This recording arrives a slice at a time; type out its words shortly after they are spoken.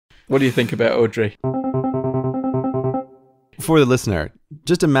What do you think about Audrey? For the listener,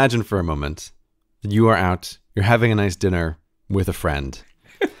 just imagine for a moment that you are out, you're having a nice dinner with a friend,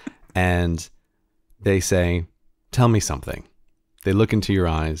 and they say, tell me something. They look into your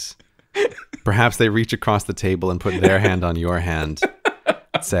eyes. Perhaps they reach across the table and put their hand on your hand.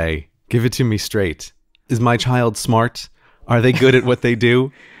 Say, give it to me straight. Is my child smart? Are they good at what they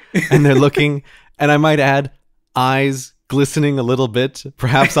do? And they're looking, and I might add, eyes glistening a little bit,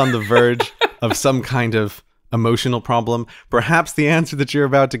 perhaps on the verge of some kind of emotional problem. Perhaps the answer that you're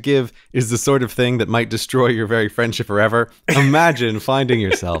about to give is the sort of thing that might destroy your very friendship forever. Imagine finding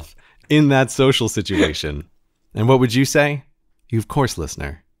yourself in that social situation. And what would you say? You, of course,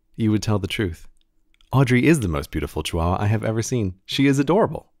 listener, you would tell the truth. Audrey is the most beautiful Chihuahua I have ever seen. She is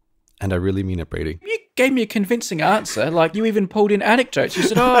adorable. And I really mean it, Brady. You gave me a convincing answer. Like, you even pulled in anecdotes. You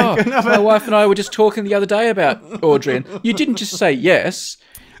said, oh, my wife and I were just talking the other day about Audrey. And you didn't just say yes.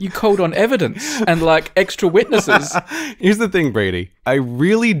 You called on evidence and, like, extra witnesses. Here's the thing, Brady. I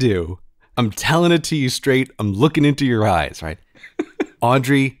really do. I'm telling it to you straight. I'm looking into your eyes, right?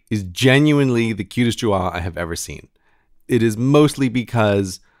 Audrey is genuinely the cutest Chihuahua I have ever seen. It is mostly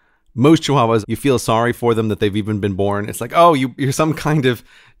because most Chihuahuas, you feel sorry for them that they've even been born. It's like, oh, you're some kind of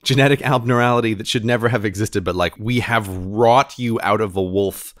genetic abnormality that should never have existed, but like, we have wrought you out of a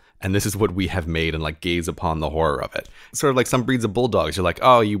wolf, and this is what we have made, and like, gaze upon the horror of it. Sort of like some breeds of bulldogs. You're like,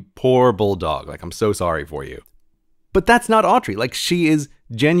 oh, you poor bulldog. Like, I'm so sorry for you. But that's not Audrey. Like, she is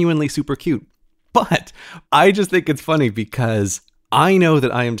genuinely super cute. But I just think it's funny because I know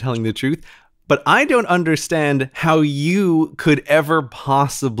that I am telling the truth, but I don't understand how you could ever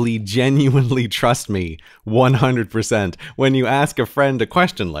possibly genuinely trust me 100% when you ask a friend a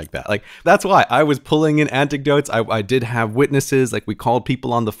question like that. Like, that's why I was pulling in anecdotes. I did have witnesses. Like, we called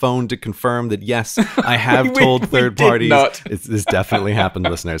people on the phone to confirm that, yes, I have told third parties. This definitely happened,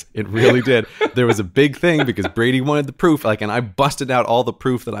 listeners. It really did. There was a big thing because Brady wanted the proof. Like, and I busted out all the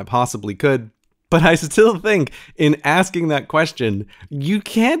proof that I possibly could. But I still think in asking that question, you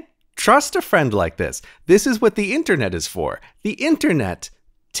can't trust a friend like this. This is what the internet is for. The internet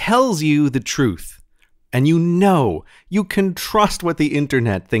tells you the truth. And you can trust what the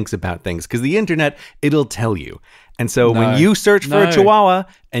internet thinks about things because the internet, it'll tell you. And so when you search for a Chihuahua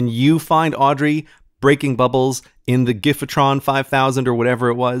and you find Audrey breaking bubbles in the Giffatron 5000 or whatever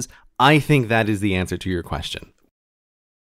it was, I think that is the answer to your question.